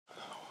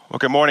Well,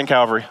 good morning,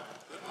 Calvary.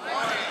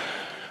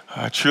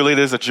 Truly, it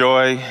is a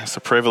joy, it's a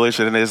privilege,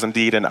 and it is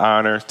indeed an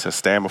honor to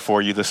stand before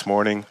you this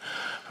morning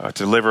to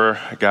deliver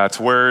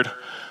God's word.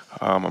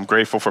 I'm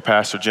grateful for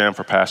Pastor Jim,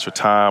 for Pastor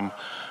Tom,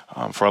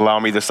 for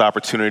allowing me this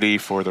opportunity,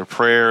 for their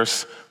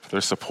prayers, for their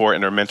support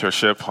and their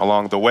mentorship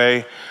along the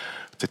way,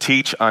 to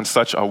teach on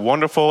such a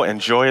wonderful and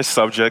joyous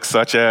subject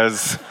such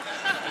as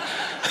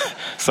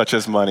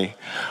money.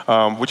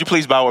 Would you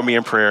please bow with me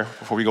in prayer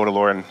before we go to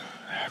Lord and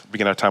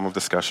begin our time of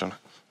discussion?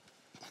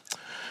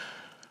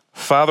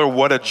 Father,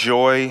 what a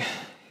joy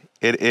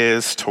it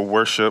is to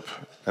worship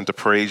and to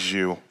praise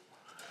you.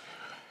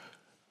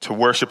 To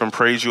worship and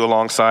praise you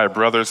alongside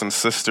brothers and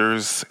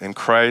sisters in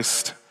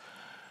Christ,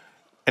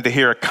 and to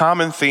hear a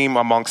common theme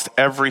amongst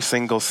every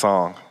single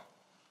song,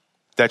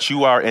 that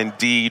you are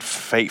indeed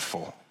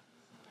faithful.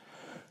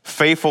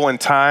 Faithful in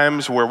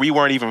times where we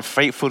weren't even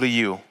faithful to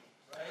you.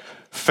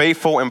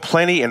 Faithful in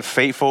plenty and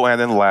faithful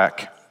and in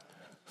lack.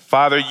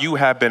 Father, you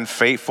have been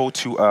faithful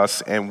to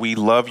us, and we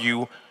love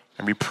you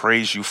and we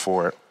praise you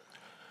for it.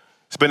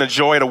 It's been a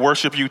joy to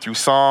worship you through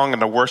song and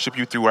to worship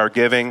you through our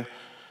giving.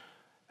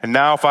 And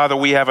now, Father,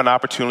 we have an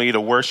opportunity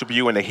to worship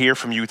you and to hear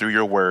from you through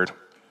your word.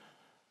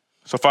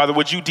 So, Father,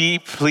 would you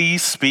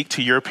please speak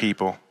to your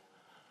people?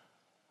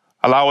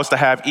 Allow us to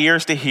have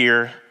ears to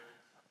hear,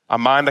 a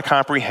mind to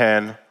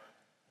comprehend,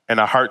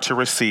 and a heart to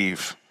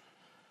receive.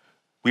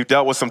 We've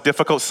dealt with some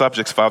difficult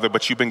subjects, Father,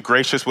 but you've been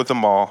gracious with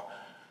them all.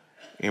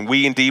 And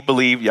we indeed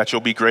believe that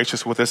you'll be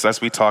gracious with us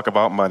as we talk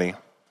about money.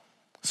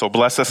 So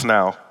bless us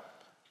now.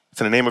 It's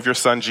in the name of your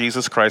Son,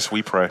 Jesus Christ,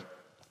 we pray.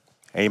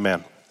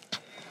 Amen.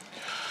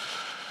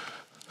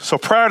 So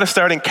prior to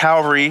starting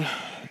Calvary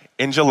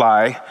in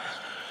July,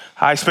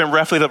 I spent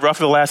roughly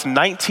the last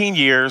 19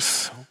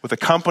 years with a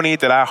company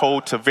that I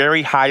hold to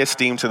very high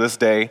esteem to this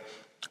day,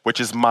 which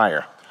is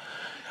Meijer.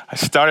 I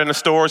started in the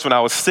stores when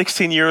I was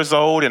 16 years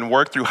old and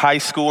worked through high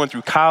school and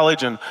through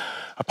college. And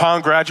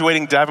upon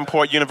graduating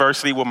Davenport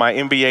University with my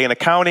MBA in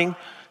accounting,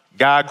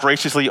 God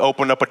graciously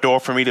opened up a door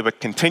for me to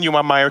continue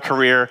my Meijer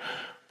career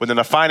within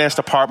the finance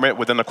department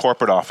within the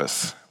corporate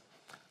office.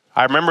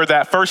 I remember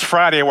that first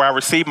Friday where I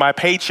received my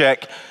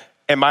paycheck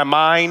and my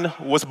mind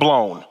was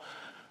blown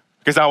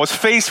because I was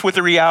faced with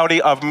the reality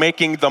of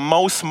making the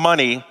most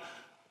money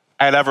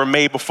I'd ever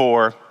made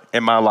before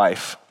in my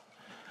life.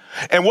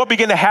 And what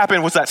began to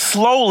happen was that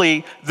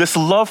slowly this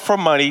love for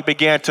money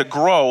began to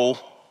grow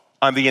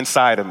on the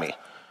inside of me.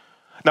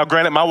 Now,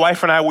 granted, my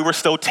wife and I, we were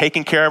still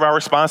taking care of our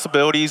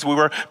responsibilities. We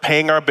were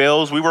paying our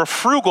bills. We were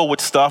frugal with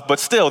stuff, but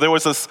still there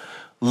was this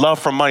love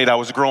for money that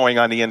was growing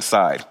on the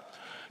inside.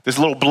 This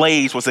little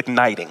blaze was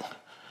igniting.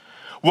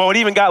 Well, it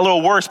even got a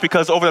little worse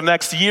because over the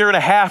next year and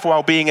a half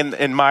while being in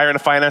Meijer in the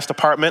finance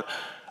department,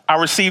 I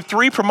received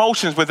 3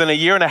 promotions within a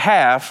year and a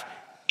half,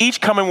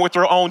 each coming with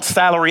their own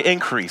salary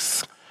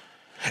increase.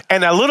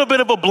 And a little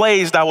bit of a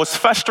blaze that was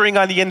festering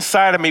on the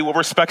inside of me with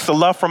respect to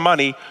love for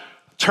money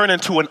turned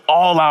into an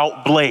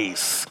all-out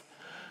blaze.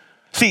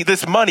 See,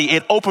 this money,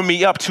 it opened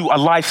me up to a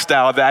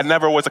lifestyle that I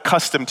never was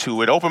accustomed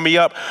to. It opened me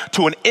up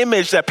to an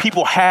image that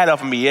people had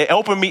of me. It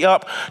opened me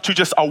up to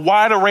just a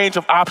wider range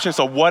of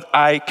options of what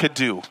I could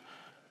do.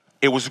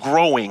 It was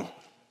growing,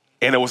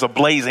 and it was a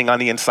blazing on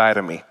the inside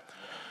of me.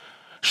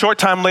 Short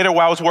time later,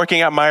 while I was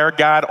working at Meijer,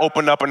 God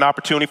opened up an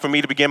opportunity for me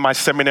to begin my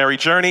seminary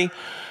journey.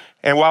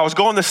 And while I was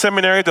going to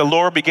seminary, the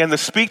Lord began to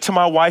speak to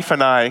my wife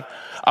and I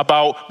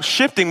about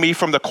shifting me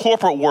from the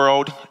corporate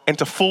world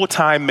into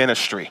full-time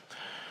ministry.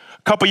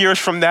 A couple years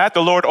from that,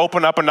 the Lord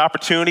opened up an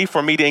opportunity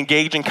for me to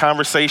engage in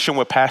conversation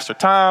with Pastor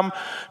Tom,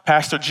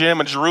 Pastor Jim,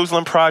 and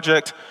Jerusalem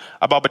Project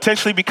about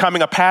potentially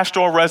becoming a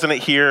pastoral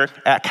resident here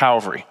at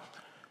Calvary.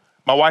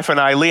 My wife and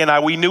I, Leah and I,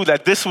 we knew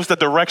that this was the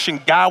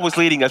direction God was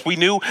leading us. We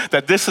knew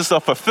that this is a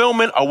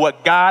fulfillment of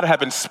what God had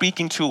been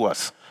speaking to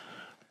us.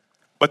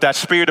 But that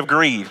spirit of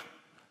greed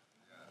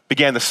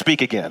began to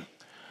speak again.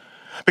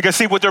 Because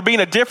see, with there being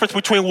a difference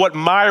between what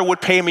Meijer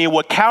would pay me and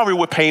what Calvary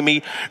would pay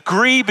me,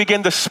 greed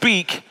began to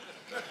speak.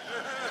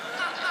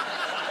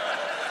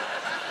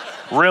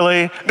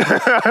 Really?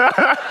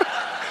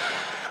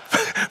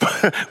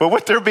 But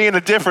with there being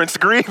a difference,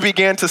 greed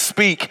began to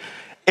speak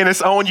in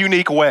its own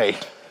unique way.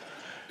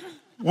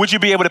 Would you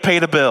be able to pay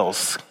the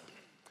bills?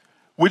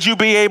 Would you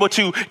be able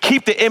to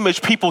keep the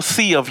image people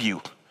see of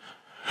you?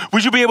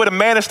 Would you be able to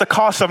manage the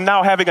cost of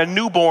now having a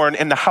newborn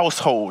in the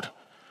household?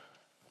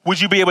 Would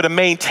you be able to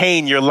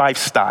maintain your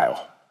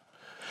lifestyle?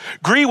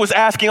 Greed was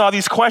asking all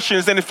these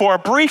questions, and for a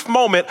brief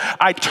moment,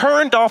 I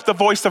turned off the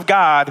voice of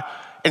God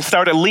and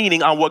started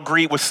leaning on what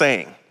greed was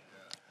saying.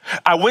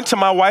 I went to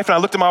my wife, and I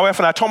looked at my wife,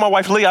 and I told my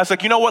wife, Leah, I was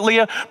like, you know what,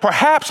 Leah?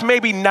 Perhaps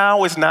maybe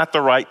now is not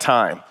the right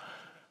time.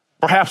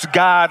 Perhaps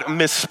God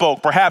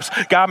misspoke. Perhaps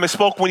God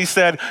misspoke when he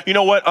said, you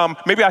know what,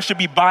 maybe I should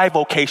be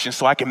bivocation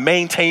so I can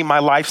maintain my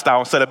lifestyle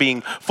instead of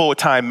being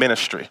full-time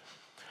ministry.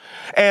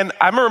 And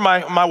I remember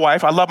my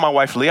wife, I love my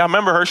wife, Leah. I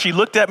remember her, she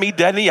looked at me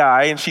dead in the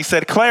eye and she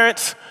said,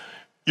 Clarence,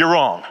 you're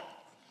wrong.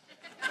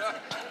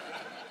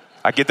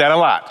 I get that a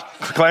lot.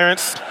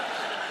 Clarence,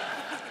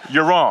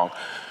 you're wrong.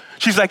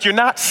 She's like, you're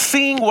not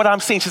seeing what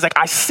I'm seeing. She's like,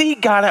 I see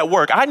God at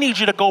work. I need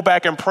you to go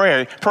back and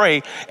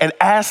pray and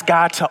ask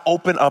God to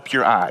open up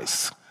your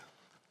eyes.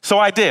 So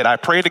I did. I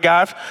prayed to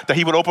God that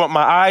he would open up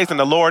my eyes, and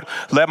the Lord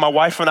led my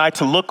wife and I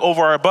to look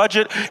over our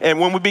budget. And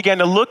when we began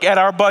to look at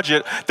our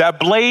budget, that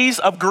blaze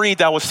of greed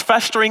that was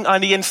festering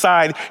on the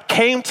inside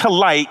came to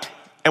light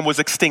and was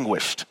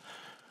extinguished.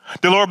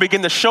 The Lord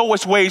began to show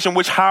us ways in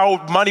which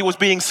how money was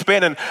being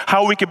spent and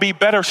how we could be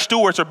better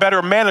stewards or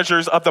better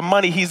managers of the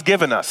money he's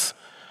given us.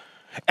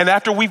 And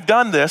after we've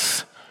done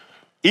this,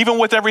 even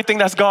with everything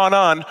that's gone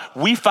on,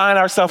 we find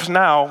ourselves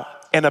now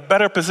in a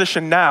better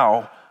position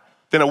now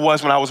than it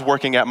was when I was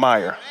working at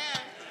Meijer.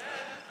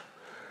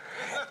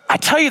 I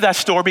tell you that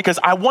story because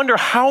I wonder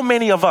how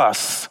many of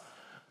us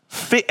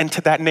fit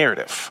into that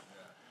narrative.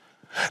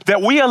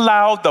 That we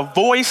allow the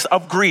voice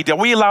of greed, that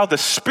we allow the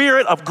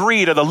spirit of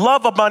greed or the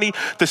love of money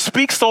to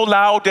speak so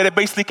loud that it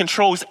basically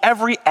controls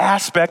every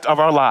aspect of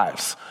our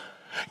lives,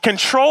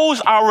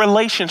 controls our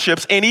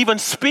relationships, and even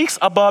speaks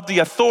above the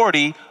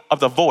authority of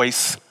the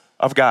voice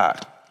of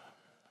God.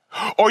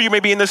 Or you may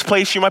be in this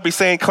place, you might be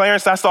saying,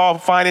 Clarence, that's all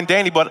fine and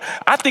dandy, but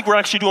I think we're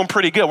actually doing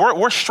pretty good.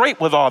 We're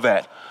straight with all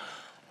that.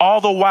 All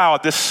the while,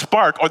 this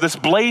spark or this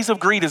blaze of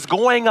greed is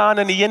going on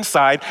in the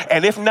inside,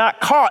 and if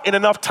not caught in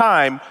enough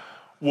time,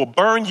 will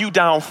burn you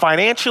down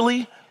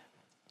financially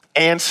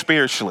and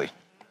spiritually.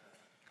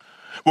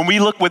 When we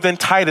look within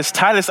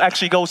Titus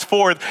actually goes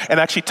forward and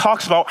actually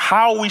talks about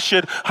how we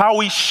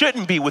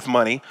shouldn't be with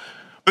money,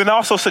 but it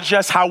also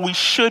suggests how we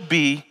should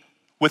be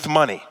with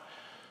money.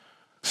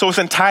 So it's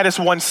in Titus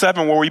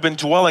 1:7 where we've been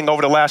dwelling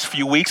over the last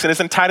few weeks, and it's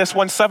in Titus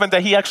 1:7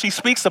 that he actually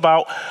speaks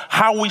about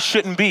how we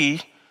shouldn't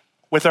be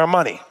with our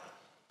money.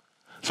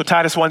 So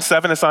Titus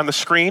 1:7 is on the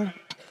screen,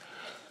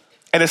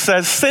 and it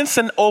says, since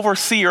an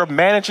overseer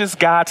manages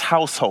God's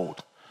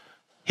household,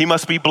 he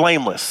must be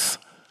blameless,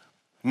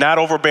 not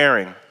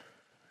overbearing,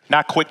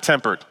 not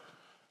quick-tempered,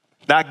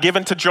 not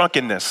given to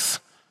drunkenness,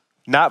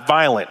 not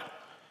violent,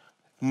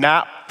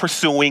 not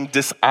pursuing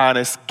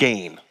dishonest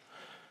gain.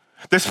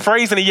 This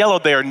phrase in the yellow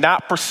there,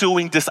 not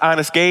pursuing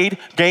dishonest gain,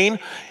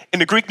 in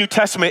the Greek New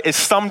Testament is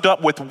summed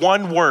up with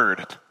one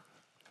word,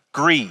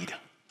 greed.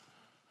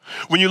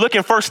 When you look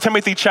in 1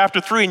 Timothy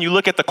chapter 3 and you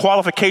look at the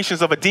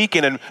qualifications of a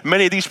deacon, and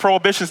many of these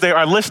prohibitions there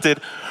are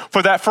listed,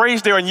 for that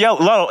phrase there in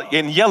yellow,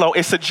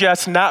 it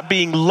suggests not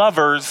being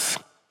lovers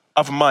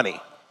of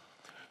money.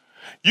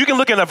 You can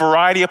look in a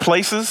variety of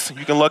places.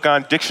 You can look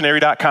on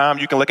dictionary.com.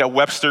 You can look at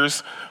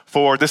Webster's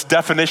for this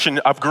definition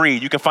of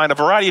greed. You can find a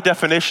variety of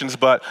definitions,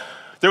 but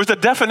there was a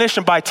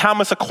definition by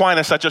Thomas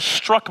Aquinas that just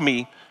struck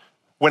me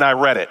when I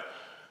read it.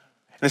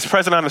 And it's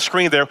present on the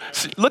screen there.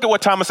 Look at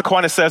what Thomas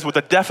Aquinas says with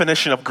the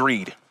definition of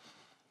greed.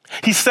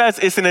 He says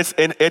it's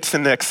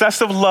an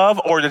excessive love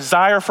or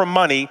desire for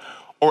money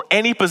or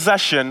any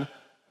possession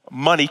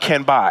money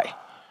can buy.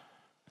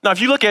 Now, if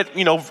you look at,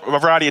 a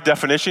variety of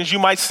definitions, you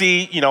might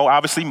see,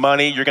 obviously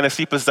money, you're going to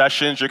see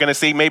possessions, you're going to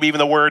see maybe even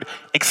the word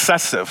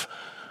excessive.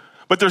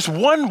 But there's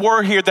one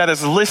word here that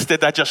is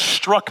listed that just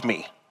struck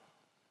me.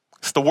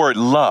 It's the word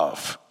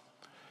love.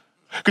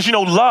 Because,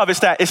 love is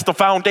it's the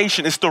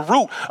foundation, it's the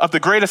root of the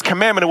greatest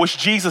commandment in which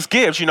Jesus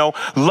gives,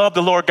 love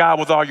the Lord God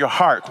with all your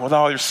heart, with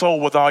all your soul,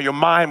 with all your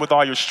mind, with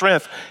all your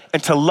strength,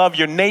 and to love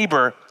your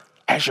neighbor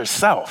as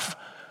yourself.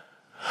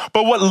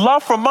 But what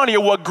love for money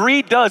or what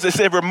greed does is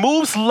it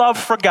removes love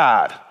for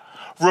God,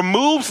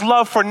 removes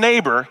love for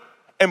neighbor,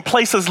 and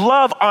places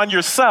love on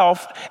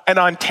yourself and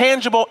on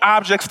tangible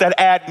objects that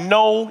add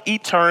no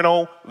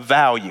eternal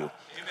value.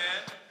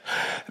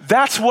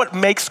 That's what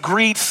makes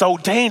greed so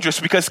dangerous,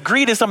 because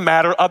greed is a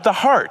matter of the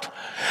heart.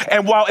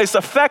 And while its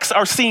effects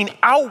are seen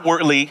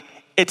outwardly,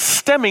 it's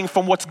stemming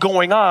from what's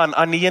going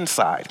on the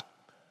inside.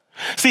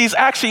 See,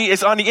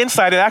 it's on the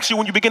inside, and actually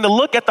when you begin to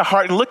look at the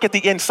heart and look at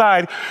the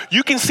inside,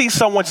 you can see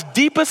someone's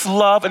deepest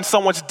love and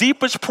someone's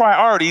deepest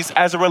priorities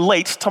as it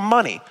relates to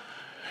money.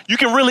 You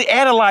can really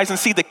analyze and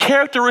see the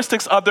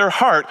characteristics of their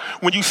heart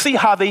when you see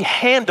how they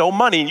handle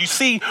money and you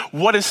see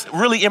what is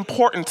really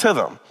important to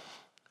them.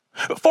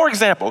 For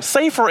example,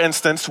 say for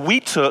instance, we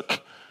took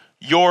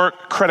your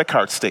credit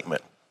card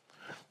statement.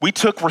 We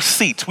took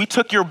receipts. We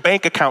took your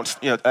bank account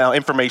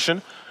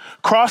information,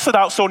 crossed it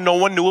out so no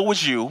one knew it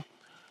was you,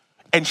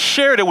 and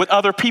shared it with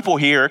other people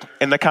here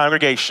in the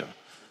congregation.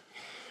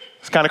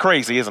 It's kind of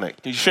crazy, isn't it?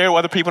 You share it with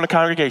other people in the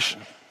congregation.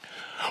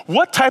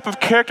 What type of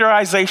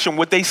characterization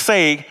would they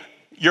say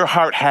your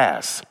heart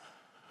has?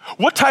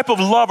 What type of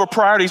love or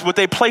priorities would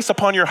they place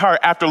upon your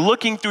heart after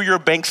looking through your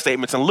bank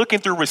statements and looking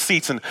through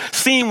receipts and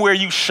seeing where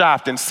you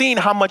shopped and seeing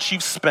how much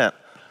you've spent?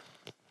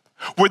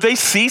 Would they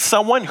see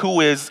someone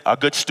who is a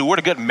good steward,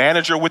 a good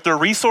manager with their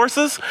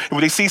resources?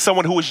 Would they see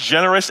someone who is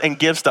generous and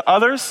gives to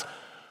others?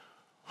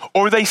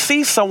 Or would they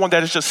see someone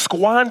that is just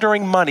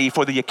squandering money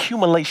for the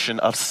accumulation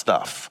of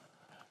stuff?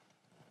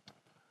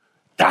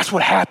 That's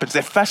what happens.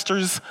 It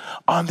festers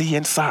on the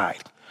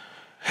inside.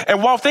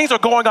 And while things are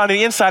going on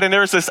the inside and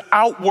there's this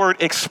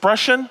outward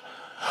expression,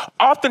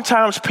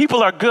 Oftentimes,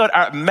 people are good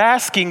at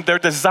masking their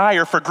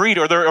desire for greed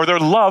or their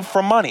love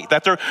for money,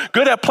 that they're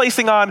good at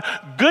placing on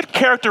good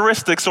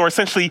characteristics or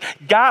essentially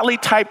godly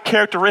type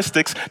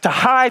characteristics to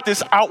hide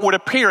this outward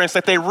appearance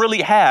that they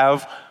really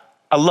have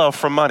a love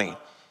for money.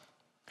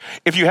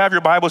 If you have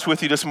your Bibles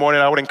with you this morning,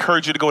 I would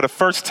encourage you to go to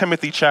 1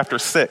 Timothy chapter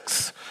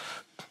 6.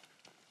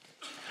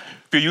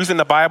 If you're using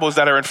the Bibles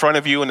that are in front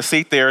of you in the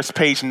seat there, it's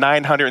page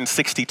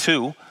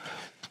 962.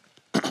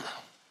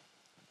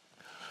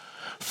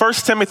 1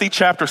 Timothy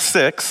chapter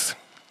 6.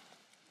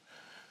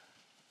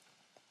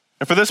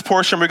 And for this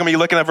portion, we're going to be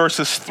looking at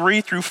verses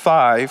 3 through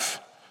 5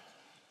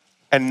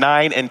 and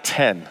 9 and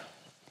 10.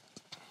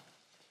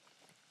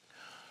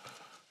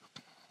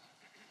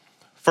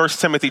 1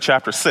 Timothy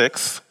chapter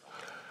 6.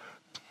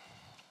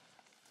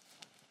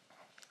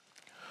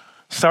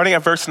 Starting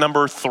at verse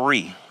number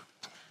 3.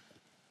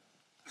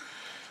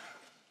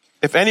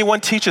 If anyone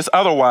teaches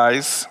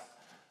otherwise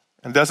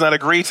and does not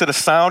agree to the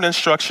sound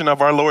instruction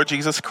of our Lord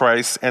Jesus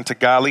Christ and to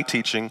godly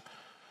teaching,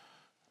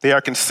 they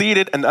are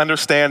conceited and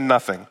understand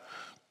nothing.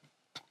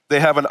 They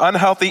have an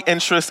unhealthy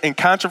interest in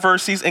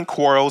controversies and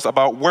quarrels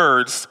about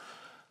words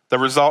that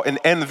result in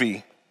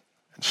envy,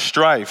 and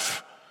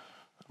strife,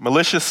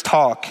 malicious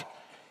talk,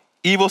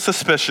 evil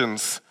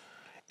suspicions,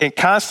 and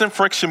constant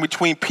friction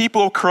between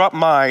people of corrupt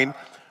mind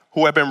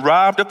who have been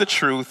robbed of the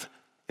truth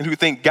and who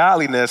think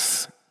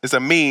godliness is a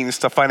means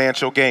to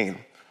financial gain.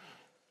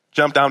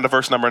 Jump down to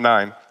verse number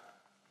 9.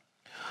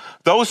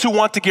 Those who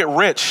want to get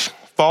rich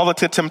fall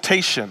into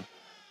temptation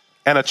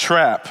and a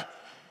trap,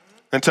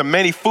 into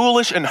many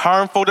foolish and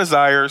harmful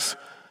desires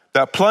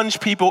that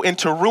plunge people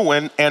into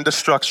ruin and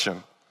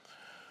destruction.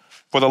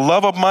 For the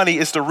love of money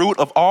is the root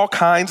of all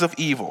kinds of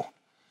evil.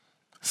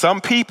 Some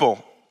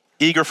people,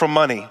 eager for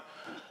money,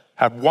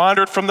 have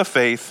wandered from the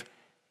faith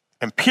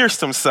and pierced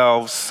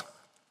themselves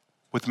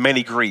with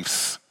many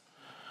griefs.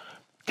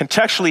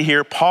 Contextually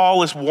here,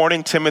 Paul is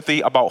warning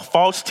Timothy about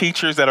false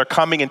teachers that are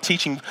coming and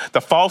teaching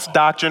the false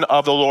doctrine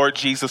of the Lord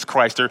Jesus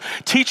Christ. They're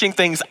teaching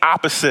things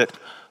opposite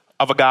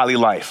of a godly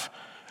life.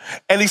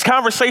 And these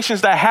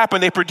conversations that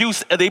happen, they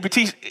produce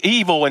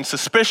evil and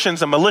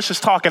suspicions and malicious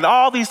talk and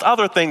all these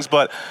other things.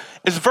 But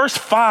it's verse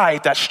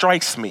 5 that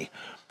strikes me.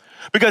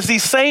 Because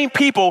these same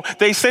people,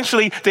 they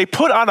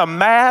put on a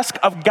mask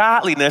of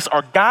godliness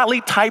or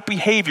godly type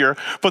behavior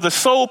for the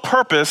sole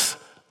purpose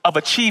of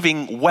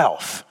achieving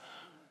wealth.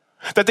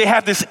 That they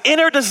have this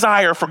inner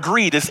desire for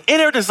greed, this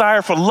inner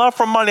desire for love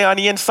for money on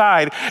the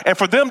inside. And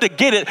for them to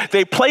get it,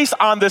 they place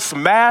on this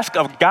mask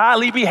of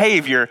godly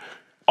behavior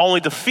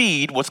only to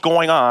feed what's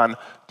going on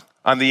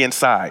the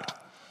inside.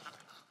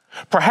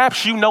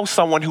 Perhaps you know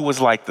someone who was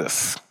like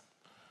this,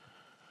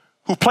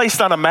 who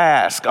placed on a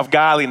mask of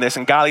godliness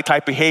and godly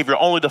type behavior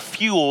only to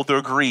fuel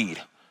their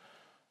greed.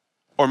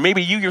 Or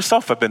maybe you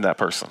yourself have been that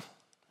person.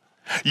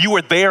 You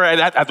were there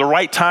at the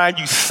right time.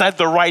 You said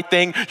the right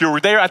thing. You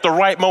were there at the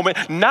right moment,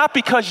 not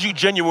because you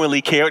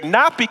genuinely cared,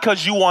 not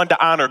because you wanted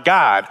to honor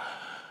God,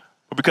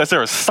 but because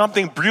there was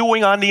something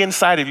brewing on the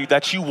inside of you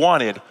that you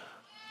wanted,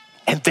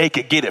 and they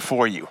could get it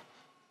for you.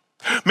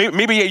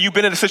 Maybe you've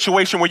been in a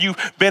situation where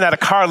you've been at a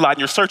car lot and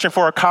you're searching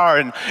for a car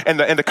and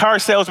the car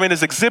salesman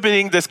is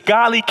exhibiting this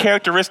godly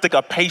characteristic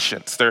of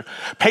patience. They're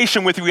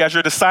patient with you as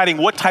you're deciding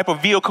what type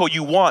of vehicle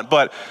you want,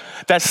 but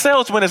that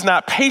salesman is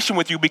not patient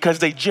with you because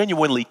they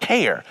genuinely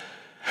care.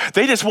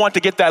 They just want to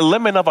get that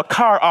lemon of a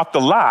car off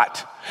the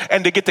lot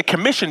and to get the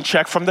commission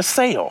check from the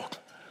sale.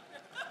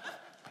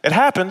 It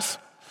happens.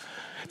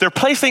 They're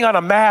placing on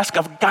a mask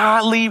of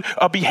godly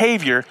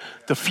behavior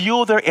to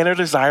fuel their inner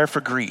desire for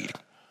greed.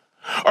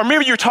 Or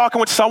maybe you're talking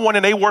with someone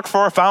and they work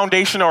for a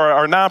foundation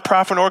or a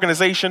nonprofit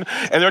organization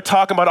and they're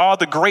talking about all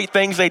the great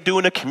things they do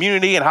in the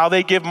community and how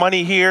they give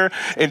money here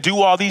and do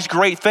all these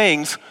great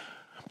things.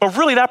 But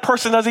really that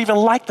person doesn't even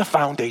like the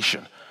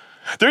foundation.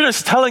 They're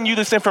just telling you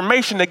this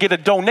information to get a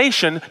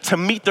donation to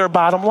meet their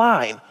bottom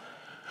line.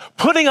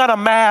 Putting on a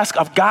mask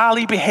of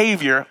godly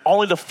behavior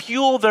only to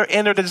fuel their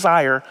inner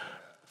desire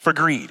for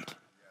greed.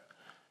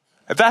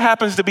 If that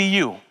happens to be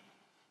you,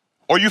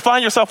 or you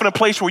find yourself in a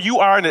place where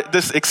you are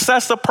this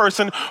excessive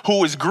person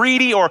who is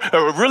greedy or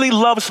really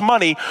loves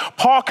money,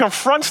 Paul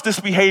confronts this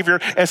behavior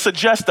and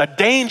suggests a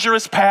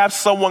dangerous path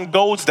someone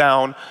goes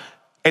down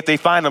if they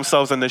find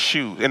themselves in these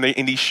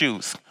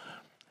shoes.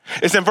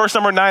 It's in verse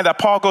number 9 that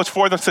Paul goes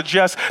forth and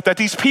suggests that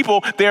these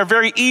people, they are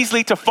very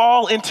easily to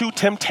fall into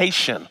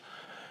temptation.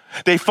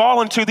 They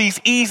fall into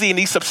these easy and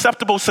these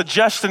susceptible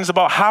suggestions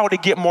about how to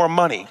get more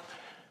money.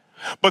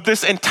 But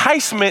this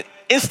enticement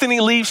instantly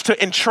leads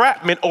to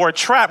entrapment or a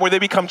trap where they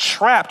become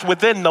trapped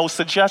within those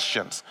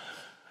suggestions.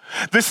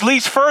 This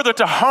leads further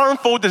to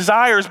harmful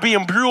desires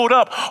being brewed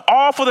up,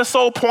 all for the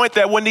sole point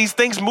that when these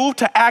things move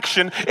to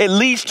action, it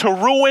leads to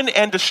ruin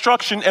and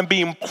destruction and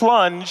being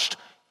plunged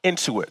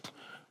into it.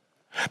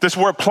 This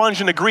word plunge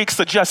in the Greek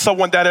suggests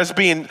someone that is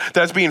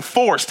being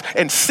forced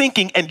and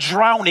sinking and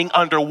drowning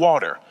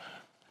underwater.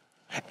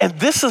 And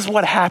this is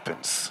what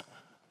happens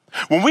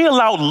when we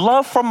allow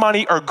love for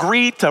money or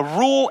greed to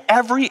rule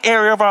every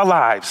area of our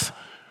lives.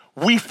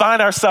 we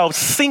find ourselves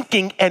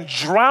sinking and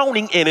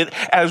drowning in it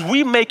as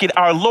we make it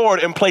our Lord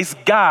and place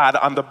God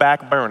on the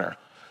back burner.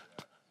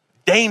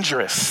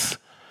 Dangerous.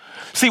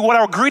 See, what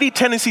our greedy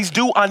tendencies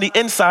do on the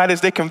inside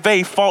is they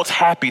convey false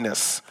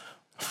happiness,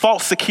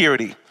 false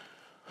security,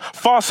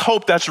 false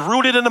hope that's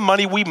rooted in the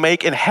money we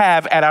make and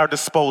have at our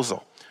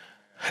disposal.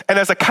 And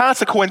as a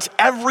consequence,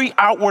 every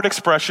outward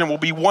expression will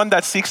be one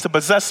that seeks to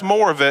possess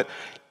more of it,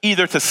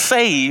 either to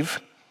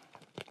save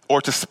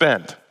or to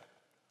spend.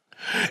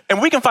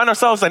 And we can find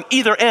ourselves on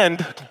either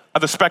end of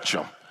the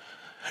spectrum.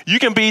 You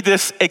can be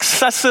this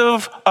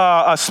excessive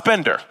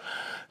spender.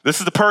 This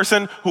is the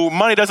person who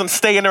money doesn't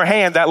stay in their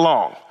hand that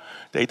long.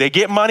 They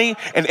get money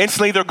and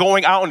instantly they're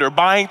going out and they're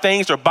buying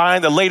things, they're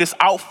buying the latest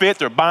outfit,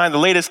 they're buying the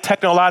latest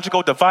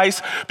technological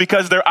device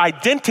because their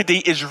identity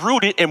is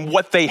rooted in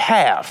what they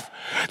have.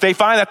 They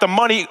find that the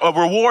money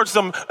rewards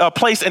them a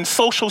place in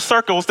social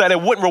circles that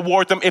it wouldn't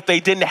reward them if they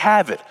didn't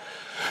have it.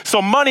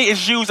 So money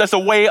is used as a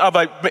way of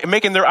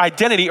making their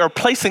identity or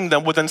placing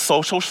them within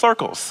social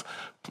circles.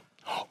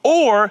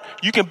 Or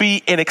you can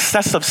be an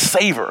excessive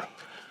saver.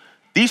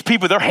 These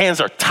people, their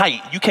hands are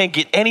tight. You can't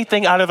get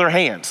anything out of their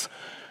hands.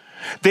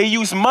 They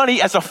use money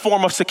as a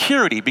form of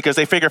security because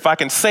they figure if I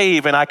can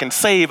save and I can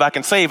save,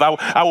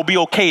 I will be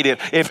okay.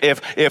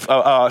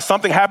 If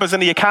something happens in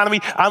the economy,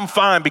 I'm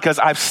fine because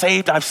I've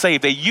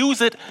saved. They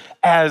use it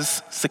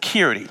as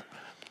security.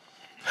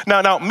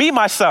 Now, me,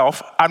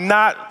 myself, I'm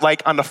not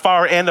like on the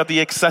far end of the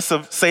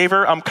excessive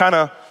saver. I'm kind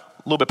of a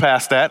little bit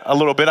past that, a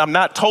little bit. I'm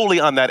not totally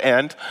on that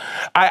end.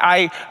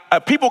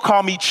 People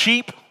call me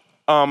cheap.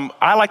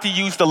 I like to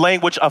use the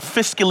language of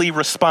fiscally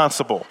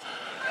responsible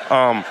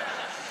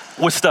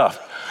with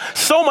stuff.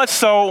 So much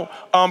so,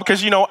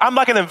 because, I'm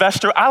like an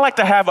investor. I like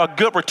to have a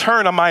good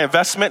return on my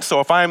investment. So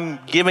if I'm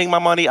giving my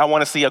money, I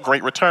want to see a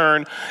great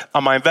return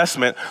on my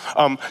investment.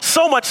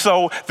 So much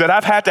so that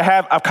I've had to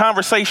have a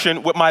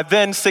conversation with my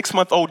then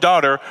 6-month-old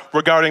daughter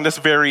regarding this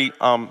very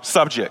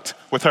subject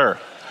with her.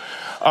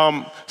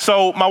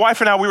 So my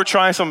wife and I, we were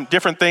trying some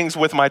different things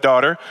with my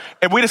daughter.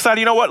 And we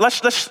decided,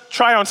 let's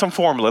try on some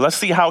formula. Let's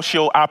see how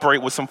she'll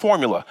operate with some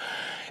formula.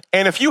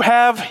 And if you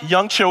have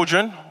young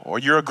children, or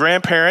you're a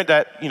grandparent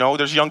that,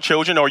 there's young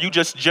children, or you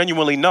just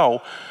genuinely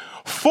know,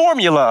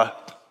 formula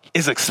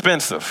is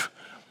expensive.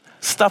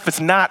 Stuff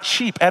is not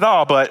cheap at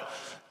all, but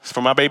it's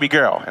for my baby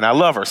girl, and I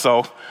love her.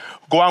 So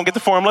go out and get the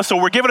formula. So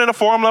we're giving her the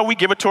formula. We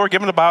give it to her,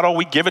 give her the bottle.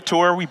 We give it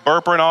to her. We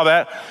burp her and all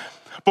that.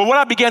 But what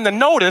I began to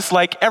notice,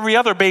 like every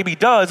other baby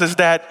does, is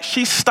that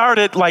she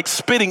started like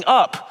spitting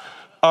up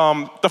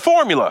the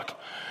formula.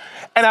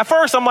 And at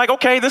first I'm like,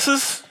 okay, this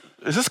is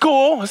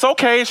cool. It's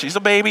okay. She's a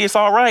baby. It's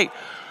all right.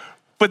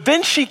 But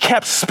then she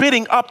kept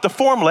spitting up the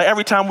formula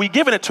every time we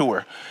given it to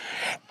her.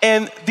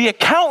 And the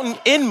accountant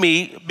in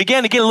me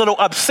began to get a little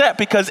upset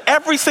because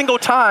every single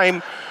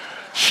time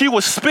she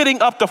was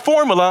spitting up the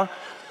formula,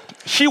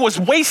 she was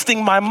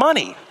wasting my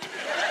money.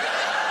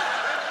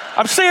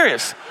 I'm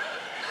serious.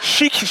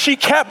 She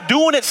kept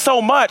doing it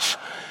so much,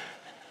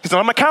 because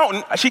I'm an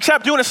accountant, she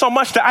kept doing it so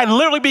much that I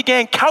literally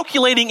began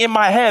calculating in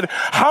my head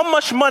how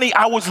much money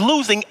I was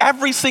losing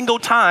every single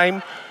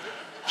time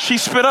she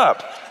spit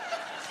up.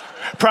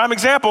 Prime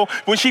example,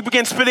 when she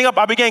began spitting up,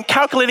 I began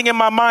calculating in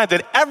my mind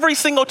that every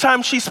single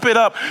time she spit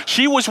up,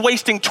 she was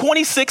wasting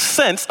 26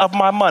 cents of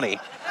my money.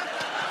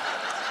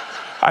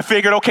 I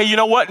figured, okay, you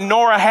know what?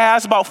 Nora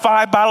has about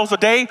 5 bottles a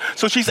day,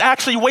 so she's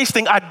actually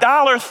wasting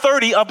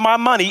 $1.30 of my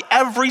money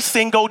every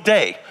single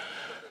day.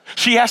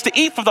 She has to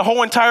eat for the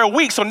whole entire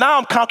week, so now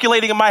I'm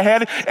calculating in my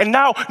head, and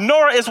now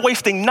Nora is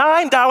wasting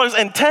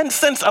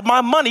 $9.10 of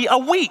my money a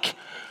week.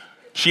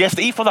 She has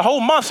to eat for the whole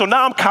month, so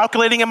now I'm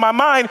calculating in my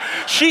mind,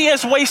 she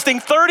is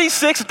wasting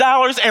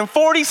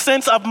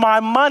 $36.40 of my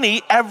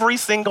money every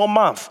single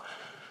month.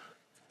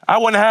 I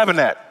wasn't having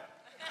that.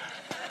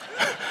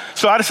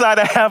 So I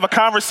decided to have a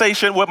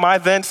conversation with my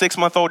then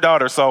 6-month-old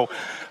daughter. So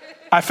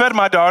I fed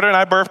my daughter and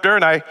I birthed her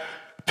and I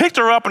picked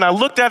her up and I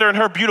looked at her in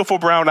her beautiful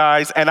brown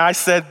eyes and I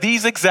said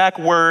these exact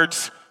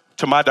words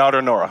to my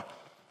daughter, Nora.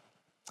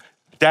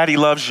 Daddy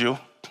loves you.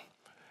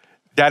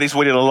 Daddy's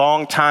waited a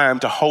long time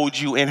to hold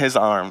you in his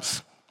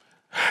arms.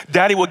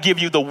 Daddy would give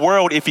you the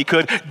world if he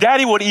could.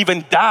 Daddy would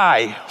even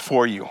die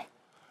for you.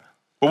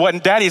 But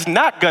what Daddy's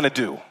not gonna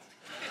do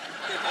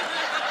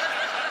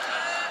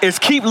is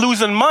keep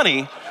losing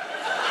money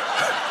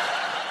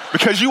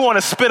because you want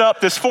to spit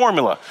up this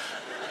formula.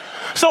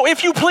 So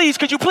if you please,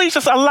 could you please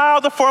just allow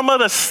the formula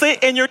to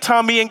sit in your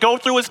tummy and go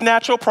through its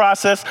natural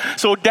process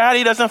so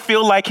Daddy doesn't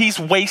feel like he's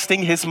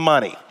wasting his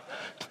money.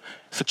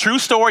 It's a true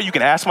story. You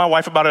can ask my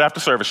wife about it after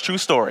service. True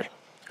story.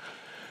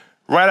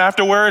 Right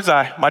afterwards,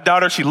 my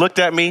daughter, she looked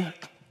at me,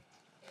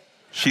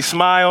 she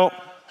smiled,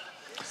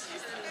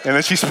 and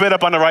then she spit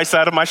up on the right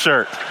side of my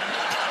shirt.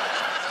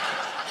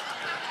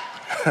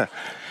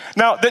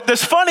 Now,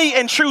 this funny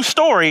and true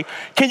story,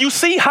 can you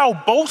see how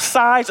both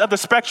sides of the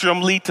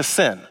spectrum lead to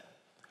sin?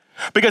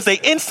 Because they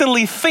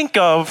instantly think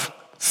of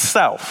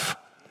self.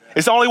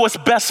 It's only what's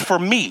best for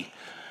me.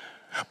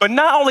 But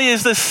not only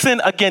is this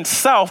sin against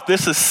self,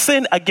 this is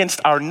sin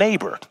against our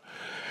neighbor.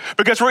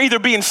 Because we're either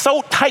being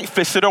so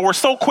tight-fisted or we're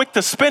so quick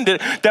to spend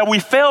it that we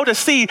fail to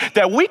see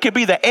that we could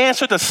be the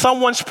answer to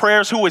someone's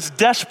prayers who is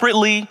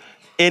desperately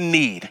in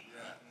need.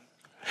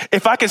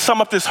 If I could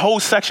sum up this whole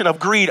section of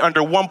greed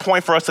under one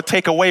point for us to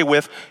take away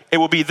with, it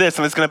will be this,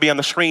 and it's going to be on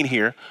the screen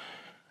here,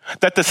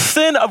 that the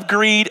sin of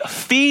greed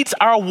feeds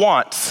our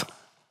wants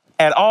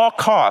at all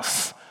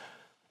costs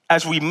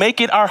as we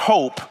make it our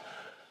hope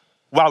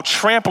while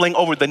trampling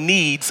over the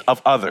needs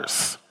of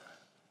others.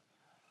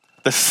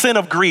 The sin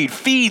of greed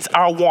feeds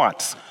our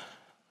wants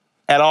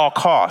at all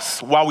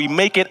costs while we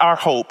make it our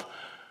hope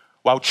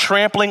while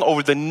trampling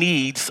over the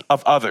needs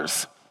of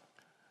others.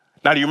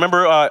 Now, do you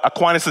remember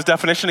Aquinas'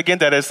 definition again?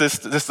 That is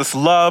this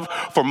love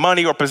for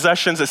money or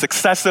possessions. It's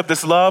excessive,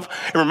 this love.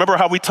 And remember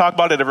how we talk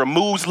about it? It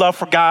removes love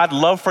for God,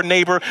 love for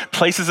neighbor,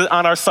 places it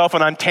on ourselves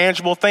and on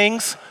tangible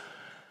things.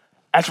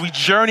 As we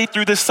journey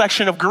through this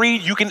section of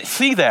greed, you can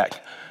see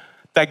that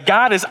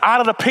God is out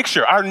of the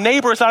picture. Our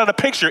neighbor is out of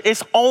the picture.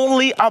 It's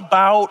only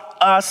about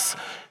us.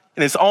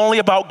 And it's only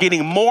about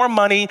getting more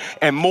money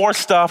and more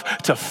stuff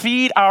to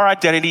feed our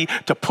identity,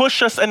 to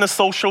push us into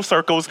social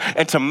circles,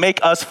 and to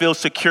make us feel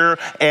secure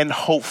and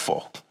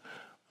hopeful.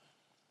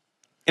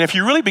 And if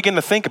you really begin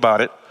to think about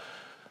it,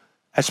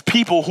 as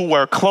people who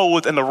are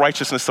clothed in the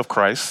righteousness of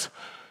Christ,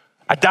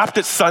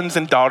 adopted sons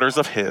and daughters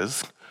of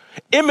his,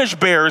 image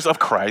bearers of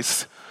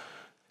Christ,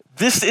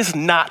 this is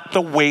not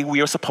the way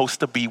we are supposed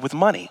to be with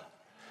money.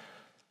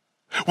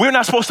 We're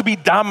not supposed to be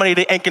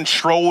dominated and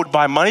controlled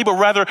by money, but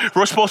rather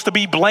we're supposed to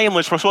be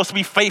blameless. We're supposed to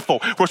be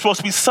faithful. We're supposed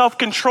to be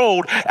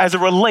self-controlled as it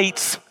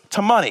relates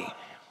to money.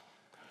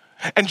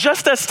 And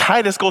just as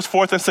Titus goes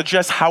forth and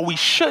suggests how we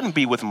shouldn't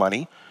be with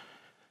money,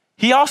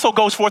 he also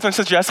goes forth and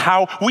suggests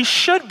how we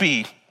should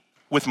be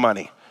with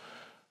money.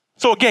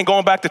 So again,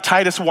 going back to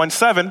Titus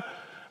 1:7,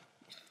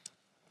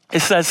 it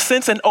says,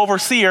 since an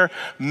overseer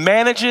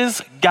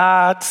manages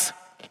God's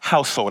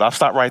household. I'll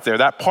stop right there.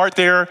 That part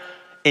there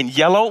in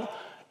yellow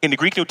in the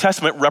Greek New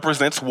Testament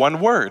represents one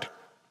word: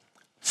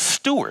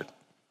 steward.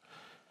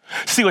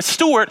 See, a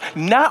steward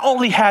not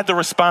only had the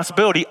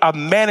responsibility of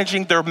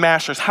managing their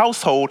master's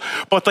household,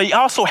 but they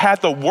also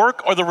had the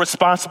work or the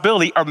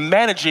responsibility of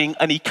managing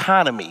an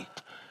economy.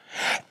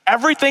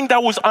 Everything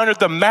that was under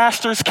the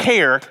master's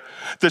care,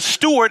 the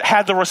steward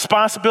had the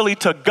responsibility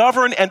to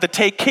govern and to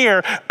take care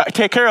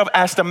of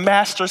as the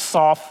master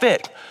saw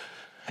fit.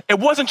 It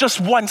wasn't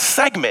just one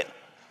segment.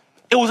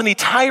 It was an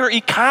entire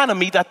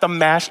economy that the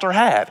master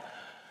had.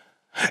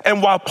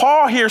 And while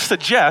Paul here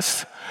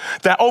suggests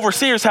that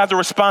overseers have the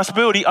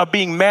responsibility of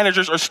being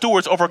managers or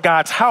stewards over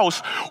God's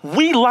house,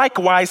 we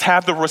likewise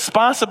have the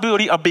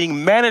responsibility of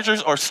being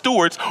managers or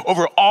stewards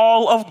over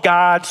all of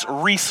God's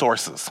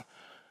resources.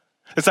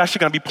 It's actually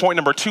going to be point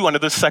number 2 under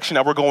this section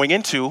that we're going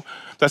into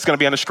that's going to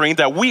be on the screen,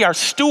 that we are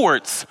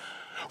stewards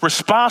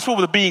responsible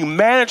for being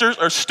managers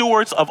or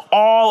stewards of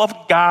all of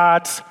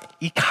God's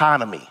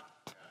economy.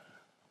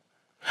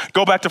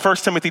 Go back to 1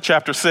 Timothy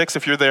chapter 6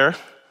 if you're there.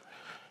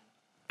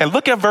 And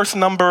look at verse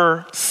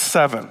number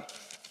 7.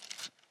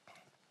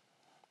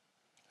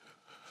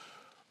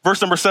 Verse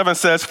number 7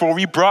 says, for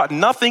we brought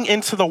nothing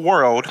into the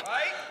world,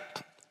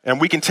 and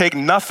we can take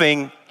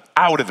nothing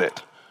out of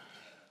it.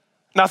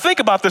 Now think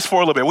about this for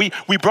a little bit.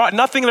 We brought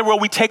nothing in the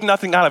world, we take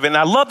nothing out of it. And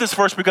I love this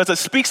verse because it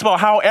speaks about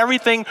how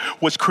everything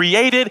was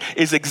created,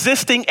 is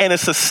existing, and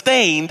is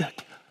sustained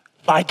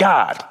by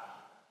God.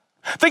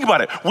 Think about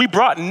it. We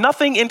brought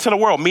nothing into the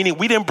world, meaning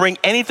we didn't bring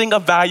anything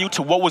of value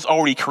to what was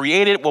already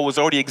created, what was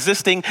already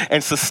existing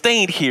and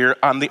sustained here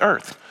on the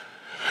earth.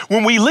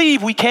 When we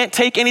leave, we can't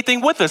take anything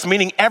with us,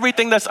 meaning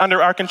everything that's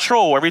under our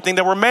control, everything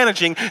that we're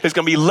managing is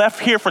going to be left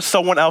here for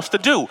someone else to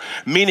do,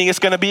 meaning it's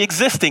going to be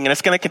existing and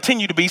it's going to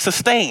continue to be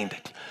sustained.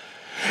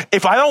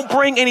 If I don't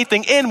bring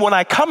anything in when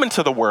I come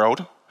into the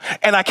world,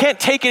 and I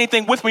can't take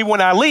anything with me when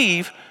I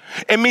leave,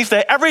 it means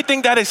that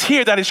everything that is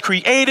here, that is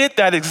created,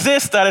 that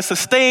exists, that is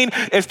sustained,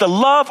 is the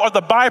love or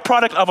the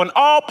byproduct of an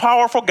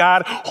all-powerful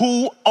God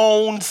who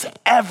owns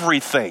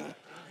everything.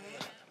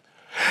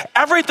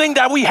 Everything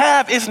that we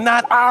have is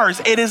not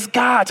ours, it is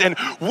God's. And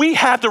we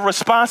have the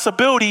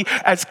responsibility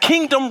as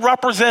kingdom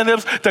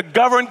representatives to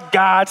govern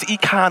God's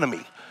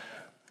economy.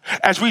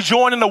 As we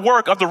join in the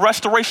work of the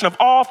restoration of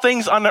all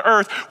things on the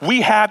earth,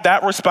 we have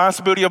that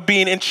responsibility of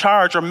being in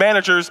charge or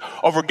managers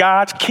over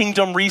God's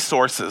kingdom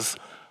resources,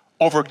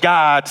 over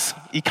God's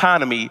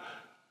economy,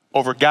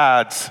 over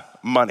God's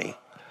money.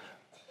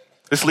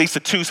 This leads to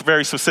 2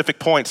 very specific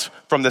points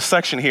from this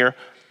section here.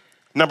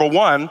 Number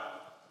 1,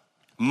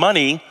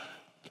 money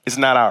is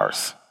not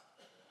ours.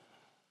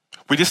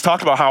 We just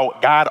talked about how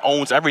God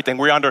owns everything.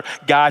 We're under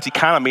God's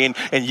economy.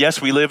 And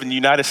yes, we live in the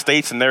United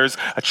States and there's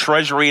a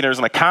treasury and there's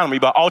an economy,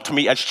 but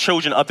ultimately as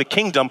children of the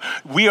kingdom,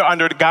 we are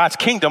under God's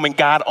kingdom and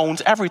God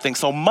owns everything.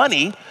 So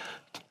money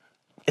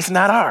is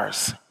not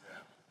ours.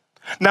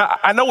 Now,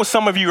 I know what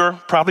some of you are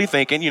probably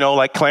thinking,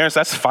 like, Clarence,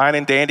 that's fine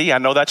and dandy. I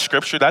know that's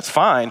scripture, that's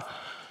fine.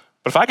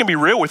 But if I can be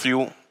real with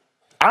you,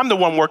 I'm the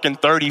one working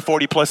 30,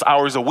 40 plus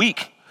hours a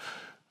week,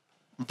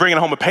 bringing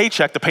home a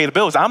paycheck to pay the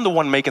bills. I'm the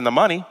one making the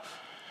money.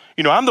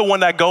 I'm the one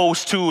that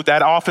goes to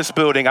that office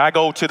building. I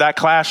go to that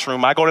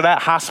classroom. I go to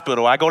that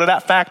hospital. I go to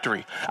that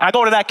factory. I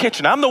go to that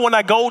kitchen. I'm the one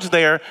that goes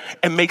there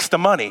and makes the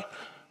money.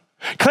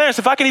 Clarence,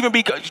 if I can even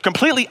be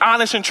completely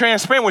honest and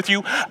transparent with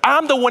you,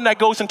 I'm the one that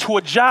goes into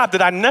a job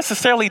that I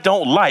necessarily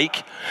don't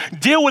like,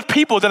 deal with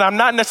people that I'm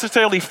not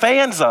necessarily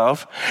fans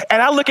of,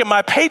 and I look at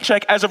my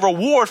paycheck as a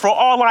reward for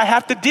all I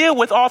have to deal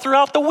with all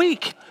throughout the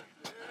week.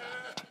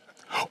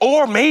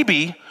 Or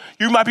maybe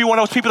you might be one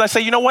of those people that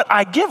say, you know what,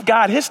 I give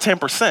God his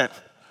 10%.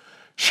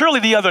 Surely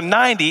the other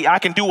 90 I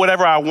can do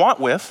whatever I want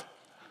with.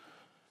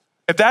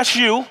 If that's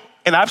you,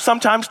 and I've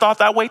sometimes thought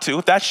that way too,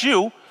 if that's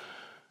you,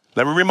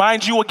 let me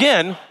remind you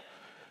again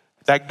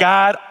that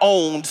God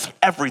owns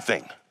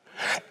everything.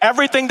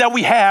 Everything that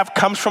we have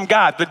comes from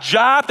God. The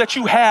job that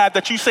you have,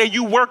 that you say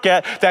you work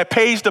at, that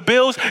pays the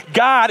bills,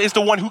 God is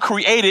the one who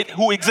created,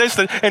 who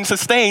existed, and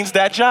sustains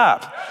that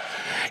job.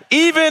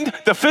 Even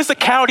the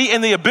physicality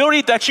and the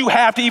ability that you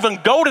have to even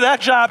go to that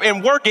job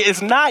and work it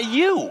is not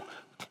you.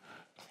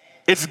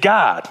 It's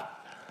God.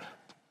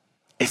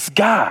 It's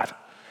God.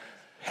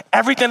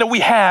 Everything that we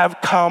have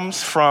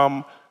comes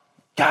from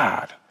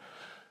God.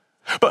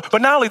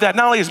 But not only that,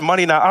 not only is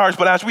money not ours,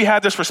 but as we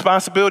have this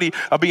responsibility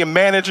of being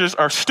managers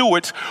or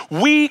stewards,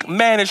 we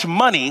manage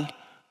money.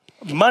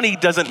 Money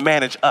doesn't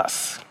manage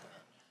us.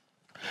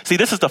 See,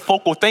 this is the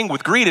focal thing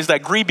with greed, is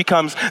that greed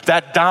becomes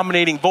that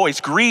dominating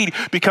voice. Greed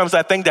becomes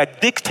that thing that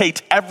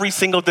dictates every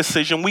single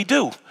decision we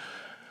do.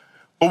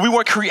 But we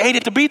weren't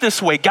created to be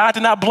this way. God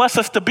did not bless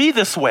us to be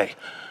this way.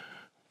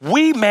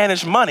 We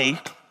manage money.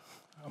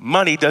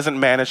 Money doesn't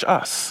manage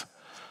us.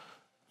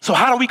 So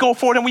how do we go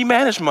forward and we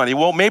manage money?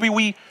 Well, maybe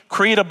we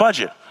create a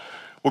budget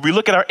where we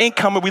look at our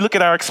income and we look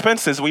at our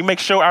expenses. And we make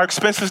sure our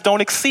expenses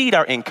don't exceed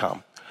our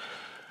income.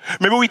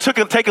 Maybe we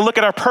take a look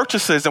at our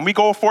purchases and we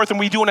go forth and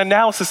we do an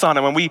analysis on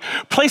them and we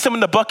place them in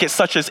the buckets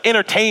such as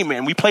entertainment.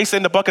 And we place it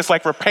in the buckets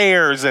like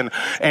repairs and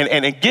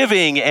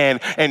giving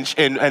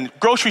and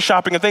grocery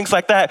shopping and things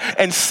like that,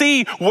 and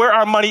see where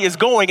our money is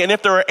going and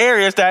if there are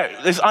areas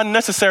that is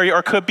unnecessary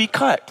or could be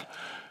cut.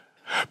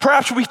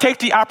 Perhaps we take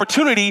the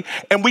opportunity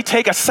and we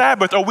take a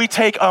Sabbath or we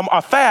take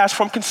a fast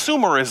from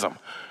consumerism,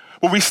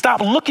 where we stop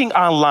looking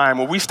online,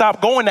 where we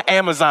stop going to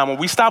Amazon, where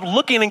we stop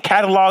looking in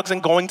catalogs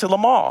and going to the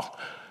mall.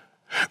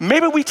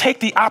 Maybe we take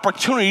the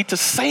opportunity to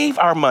save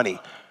our money,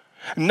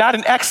 not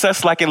in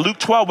excess like in Luke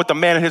 12 with the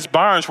man in his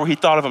barns where he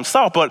thought of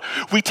himself, but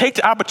we take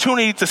the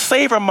opportunity to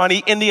save our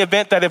money in the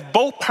event that if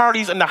both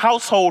parties in the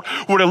household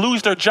were to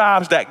lose their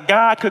jobs, that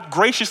God could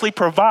graciously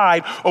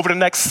provide over the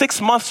next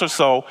 6 months or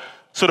so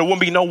there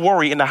wouldn't be no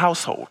worry in the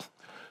household.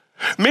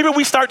 Maybe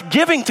we start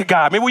giving to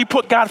God. Maybe we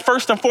put God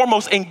first and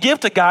foremost and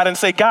give to God and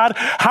say, God,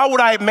 how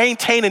would I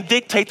maintain and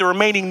dictate the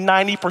remaining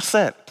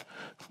 90%?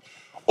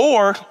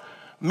 Or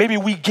maybe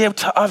we give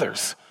to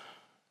others.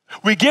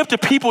 We give to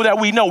people that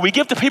we know. We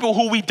give to people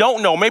who we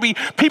don't know. Maybe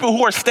people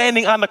who are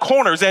standing on the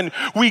corners, and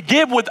we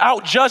give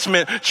without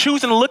judgment,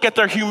 choosing to look at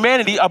their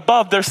humanity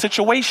above their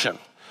situation.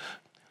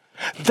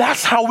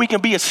 That's how we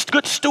can be a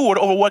good steward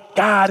over what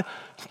God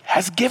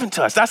has given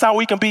to us. That's how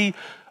we can be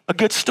a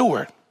good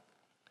steward.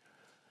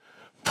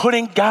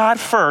 Putting God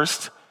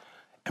first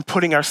and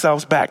putting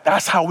ourselves back.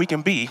 That's how we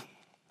can be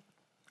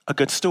a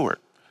good steward.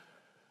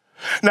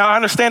 Now, I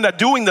understand that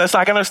doing this,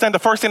 I can understand the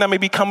first thing that may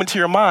be coming to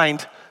your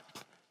mind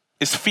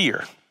is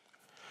fear.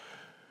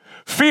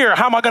 Fear,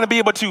 how am I going to be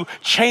able to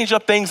change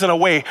up things in a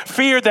way?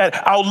 Fear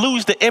that I'll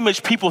lose the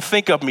image people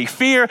think of me.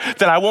 Fear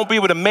that I won't be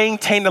able to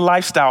maintain the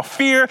lifestyle.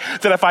 Fear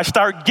that if I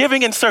start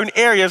giving in certain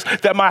areas,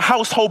 that my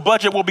household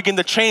budget will begin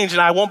to change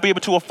and I won't be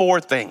able to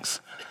afford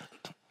things.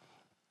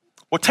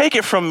 Well, take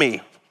it from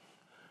me.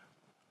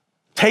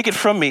 Take it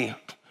from me.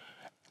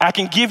 I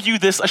can give you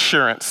this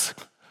assurance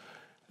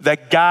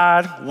that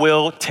God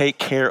will take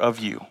care of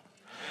you.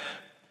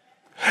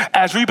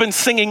 As we've been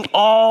singing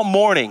all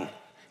morning,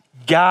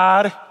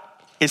 God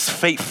is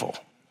faithful.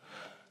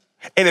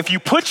 And if you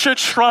put your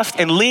trust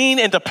and lean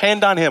and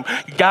depend on him,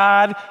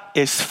 God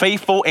is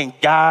faithful and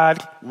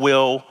God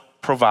will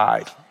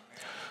provide.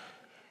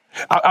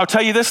 I'll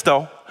tell you this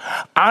though,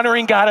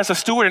 honoring God as a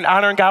steward and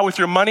honoring God with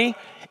your money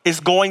is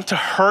going to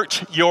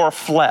hurt your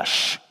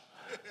flesh.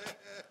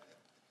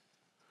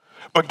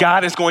 But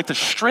God is going to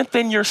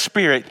strengthen your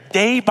spirit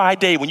day by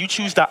day when you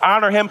choose to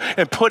honor him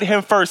and put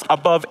him first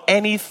above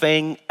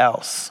anything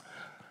else.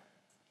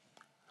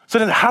 So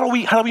then how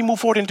do we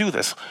move forward and do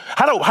this?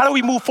 How do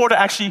we move forward to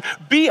actually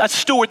be a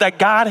steward that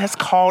God has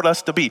called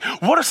us to be?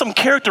 What are some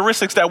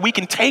characteristics that we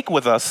can take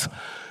with us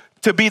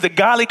to be the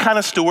godly kind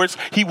of stewards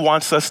he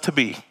wants us to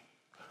be?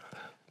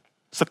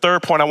 It's the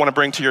third point I want to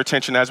bring to your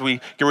attention as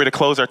we get ready to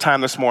close our time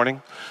this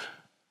morning,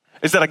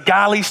 is that a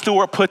godly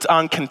steward puts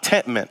on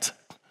contentment,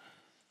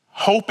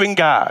 hope in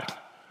God,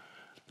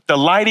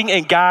 delighting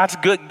in God's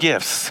good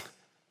gifts,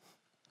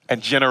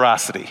 and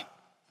generosity.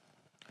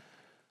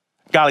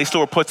 Godly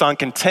steward puts on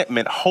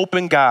contentment, hope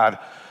in God,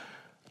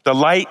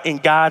 delight in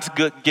God's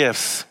good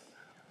gifts,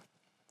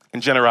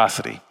 and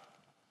generosity.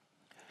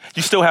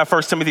 You still have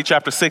 1 Timothy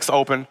chapter 6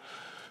 open.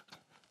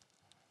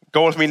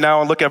 Go with me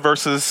now and look at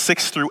verses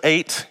 6 through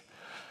 8.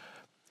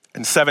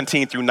 and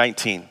 17 through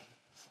 19.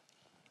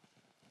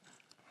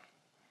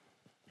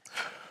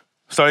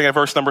 Starting at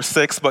verse number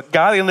 6, but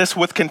godliness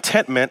with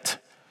contentment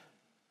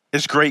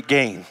is great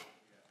gain.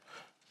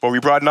 For we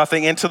brought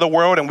nothing into the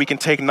world and we can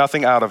take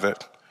nothing out of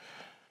it.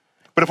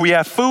 But if we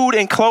have food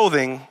and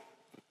clothing,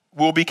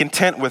 we'll be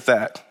content with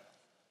that.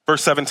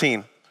 Verse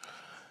 17,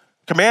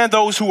 command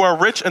those who are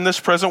rich in this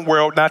present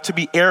world not to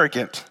be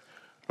arrogant,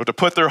 or to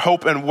put their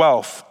hope in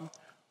wealth,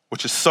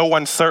 which is so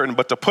uncertain,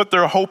 but to put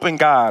their hope in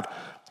God,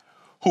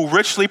 who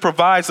richly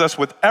provides us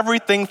with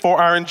everything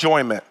for our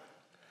enjoyment.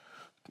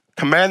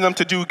 Command them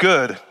to do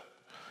good,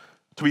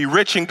 to be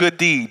rich in good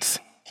deeds,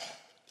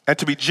 and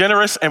to be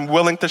generous and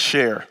willing to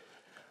share.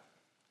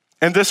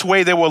 In this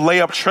way, they will lay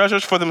up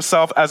treasures for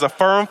themselves as a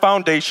firm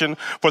foundation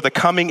for the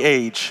coming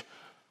age,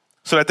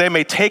 so that they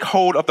may take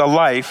hold of the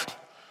life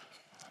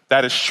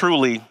that is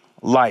truly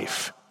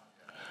life.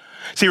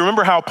 See,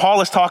 remember how Paul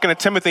is talking to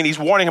Timothy and he's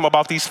warning him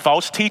about these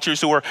false teachers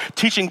who are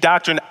teaching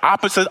doctrine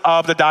opposite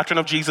of the doctrine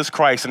of Jesus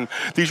Christ. And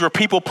these were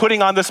people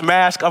putting on this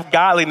mask of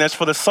godliness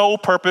for the sole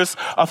purpose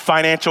of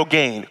financial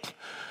gain.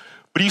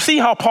 But you see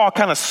how Paul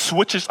kind of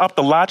switches up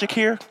the logic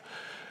here?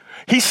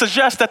 He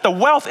suggests that the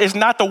wealth is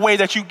not the way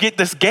that you get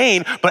this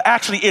gain, but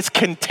actually it's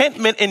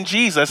contentment in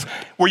Jesus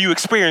where you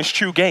experience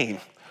true gain.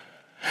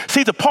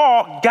 See, to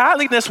Paul,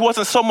 godliness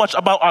wasn't so much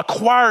about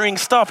acquiring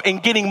stuff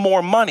and getting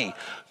more money.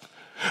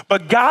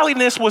 But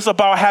godliness was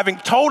about having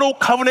total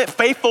covenant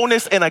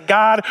faithfulness in a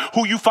God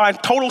who you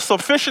find total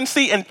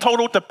sufficiency and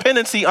total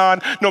dependency on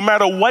no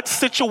matter what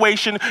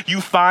situation you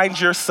find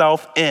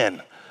yourself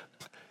in.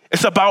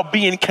 It's about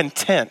being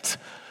content.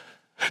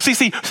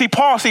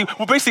 Paul,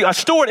 basically a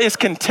steward is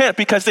content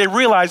because they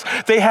realize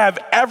they have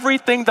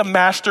everything the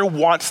master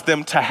wants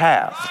them to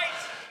have.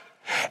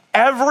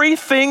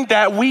 Everything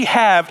that we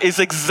have is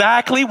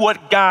exactly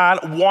what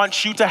God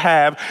wants you to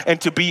have and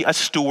to be a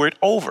steward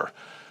over.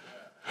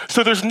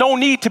 So there's no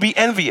need to be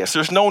envious.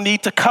 There's no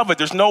need to covet.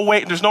 There's no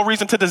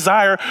reason to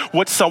desire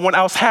what someone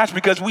else has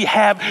because we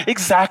have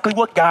exactly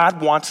what God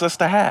wants us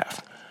to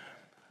have.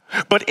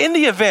 But in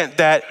the event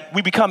that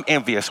we become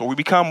envious or we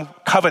become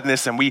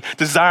covetous and we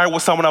desire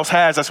what someone else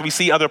has as we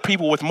see other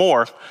people with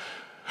more,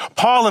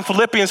 Paul in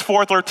Philippians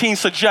 4:13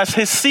 suggests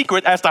his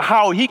secret as to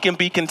how he can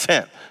be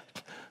content.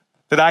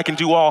 That I can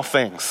do all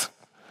things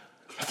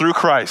through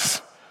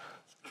Christ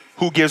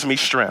who gives me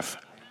strength.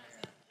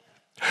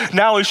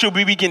 Not only should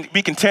we be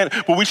content,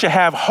 but we should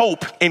have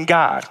hope in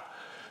God.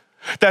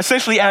 That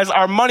essentially as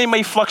our money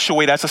may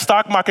fluctuate, as the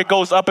stock market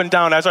goes up and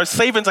down, as our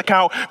savings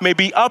account may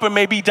be up and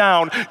may be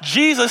down,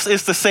 Jesus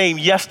is the same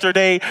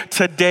yesterday,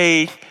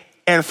 today,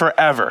 and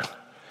forever.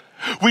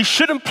 We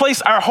shouldn't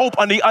place our hope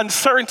on the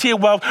uncertainty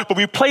of wealth, but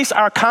we place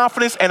our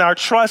confidence and our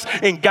trust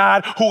in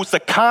God, who is the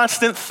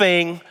constant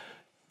thing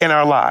in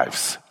our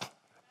lives.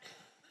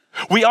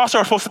 We also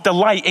are supposed to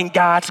delight in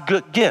God's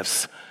good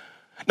gifts.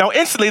 Now,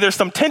 instantly, there's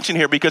some tension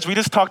here because we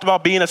just talked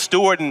about being a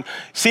steward and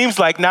seems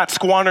like not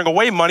squandering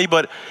away money,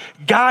 but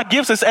God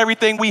gives us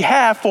everything we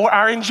have for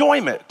our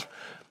enjoyment.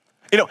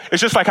 You know, it's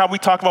just like how we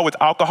talked about with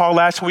alcohol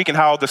last week and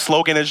how the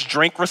slogan is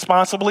drink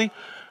responsibly.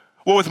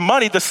 Well, with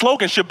money, the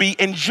slogan should be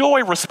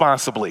enjoy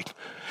responsibly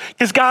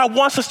because God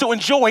wants us to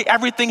enjoy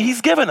everything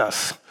he's given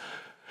us.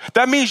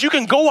 That means you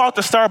can go out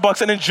to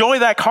Starbucks and enjoy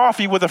that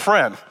coffee with a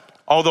friend,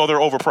 although they're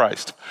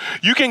overpriced.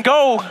 You can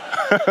go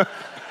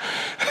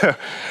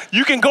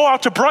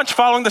out to brunch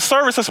following the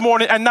service this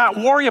morning and not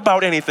worry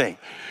about anything.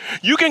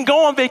 You can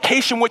go on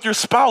vacation with your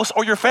spouse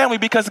or your family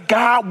because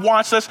God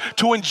wants us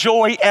to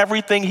enjoy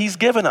everything he's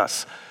given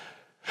us.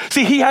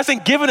 See, he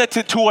hasn't given it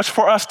to us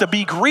for us to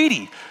be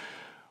greedy,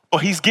 but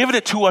he's given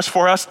it to us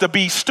for us to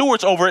be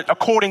stewards over it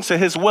according to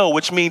his will,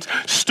 which means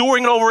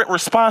stewarding over it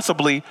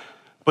responsibly,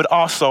 but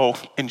also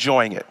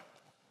enjoying it.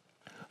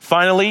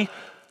 Finally,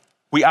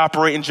 we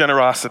operate in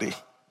generosity.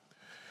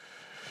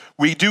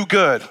 We do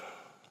good.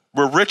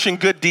 We're rich in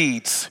good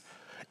deeds,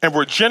 and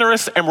we're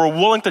generous and we're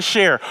willing to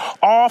share,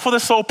 all for the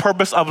sole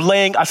purpose of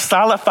laying a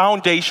solid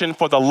foundation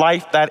for the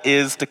life that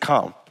is to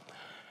come.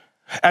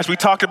 As we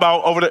talked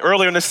about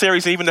earlier in the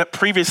series, and even the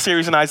previous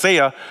series in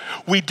Isaiah,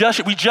 we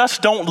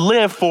just don't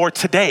live for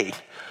today,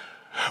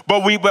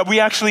 but we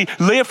actually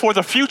live for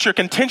the future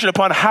contingent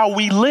upon how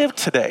we live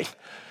today.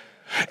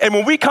 And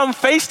when we come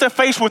face to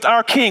face with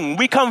our King,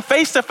 we come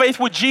face to face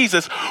with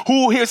Jesus,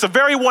 who is the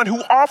very one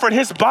who offered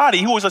his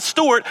body, who was a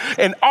steward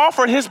and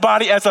offered his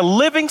body as a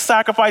living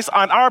sacrifice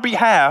on our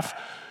behalf.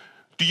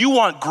 Do you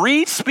want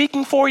greed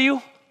speaking for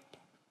you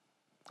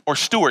or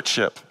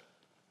stewardship?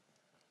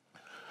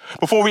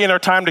 Before we end our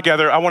time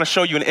together, I want to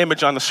show you an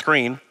image on the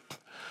screen.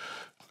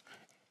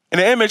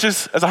 And the image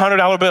is a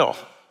 $100 bill.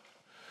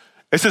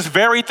 It's this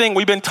very thing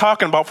we've been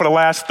talking about for the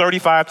last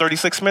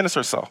 36 minutes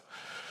or so.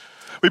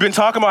 We've been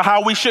talking about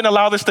how we shouldn't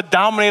allow this to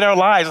dominate our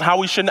lives and how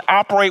we shouldn't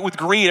operate with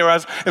greed or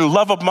in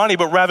love of money,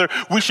 but rather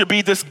we should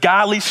be this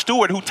godly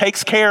steward who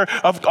takes care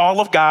of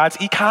all of God's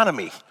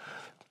economy.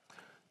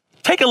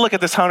 Take a look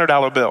at this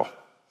 $100 bill.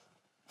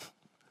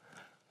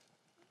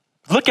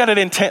 Look at it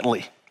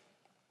intently.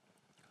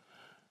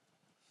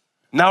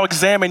 Now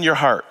examine your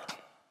heart.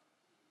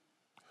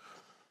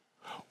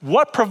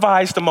 What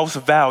provides the most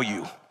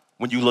value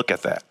when you look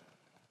at that?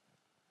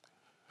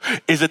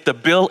 Is it the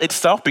bill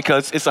itself?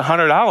 Because it's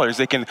 $100.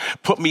 It can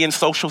put me in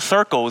social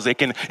circles. It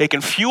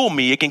can fuel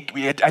me. It can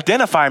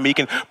identify me. It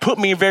can put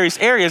me in various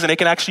areas, and it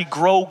can actually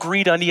grow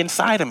greed on the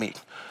inside of me.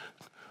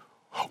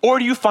 Or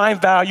do you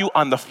find value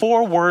on the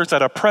 4 words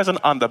that are present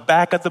on the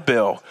back of the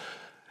bill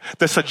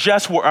that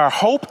suggest where our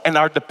hope and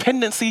our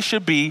dependency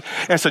should be,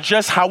 and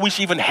suggest how we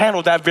should even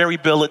handle that very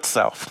bill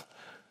itself?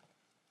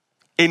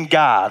 In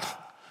God,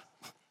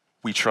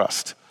 we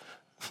trust.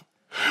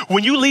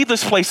 When you leave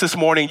this place this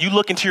morning, you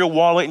look into your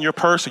wallet and your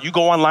purse, or you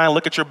go online,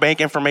 look at your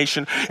bank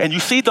information, and you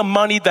see the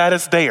money that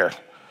is there.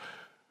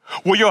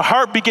 Will your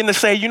heart begin to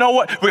say, you know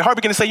what? Will your heart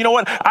begin to say, you know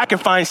what? I can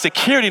find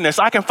security in this.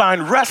 I can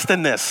find rest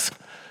in this.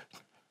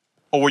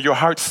 Or will your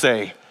heart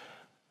say,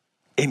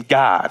 in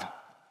God,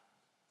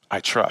 I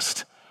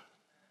trust?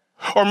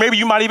 Or maybe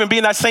you might even be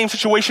in that same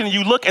situation and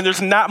you look and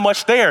there's not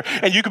much there.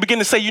 And you can begin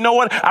to say, you know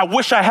what? I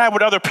wish I had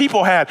what other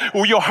people had.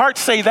 Will your heart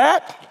say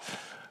that?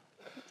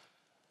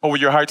 Or will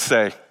your heart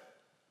say,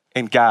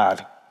 in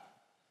God,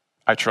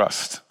 I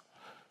trust?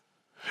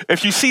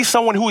 If you see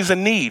someone who is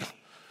in need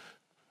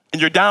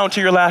and you're down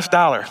to your last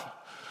dollar,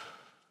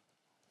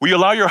 will you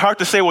allow your heart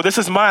to say, well, this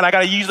is mine, I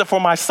got to use it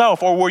for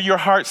myself? Or will your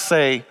heart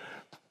say,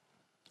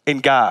 in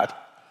God,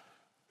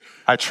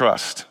 I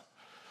trust?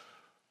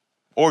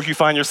 Or if you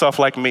find yourself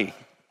like me,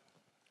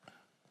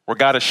 where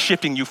God is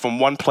shifting you from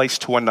one place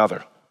to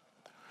another,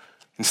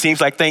 it seems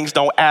like things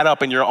don't add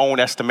up in your own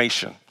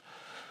estimation.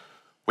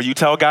 Will you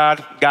tell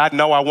God, God,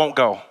 no, I won't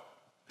go.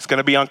 It's going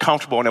to be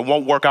uncomfortable and it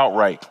won't work out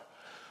right?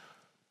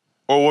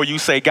 Or will you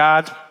say,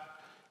 God,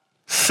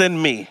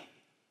 send me.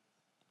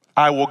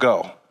 I will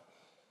go.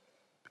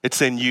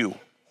 It's in you.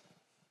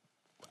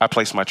 I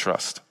place my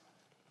trust.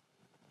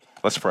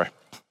 Let's pray.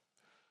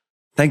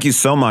 Thank you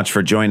so much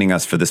for joining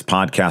us for this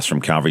podcast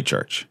from Calvary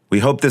Church. We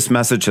hope this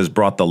message has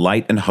brought the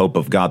light and hope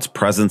of God's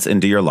presence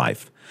into your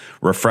life,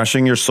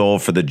 refreshing your soul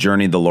for the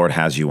journey the Lord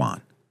has you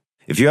on.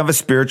 If you have a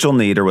spiritual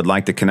need or would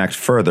like to connect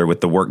further with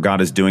the work God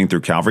is doing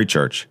through Calvary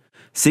Church,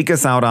 seek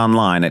us out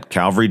online at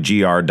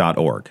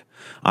calvarygr.org.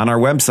 On our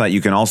website,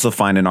 you can also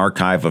find an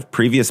archive of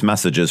previous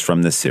messages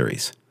from this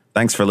series.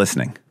 Thanks for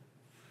listening.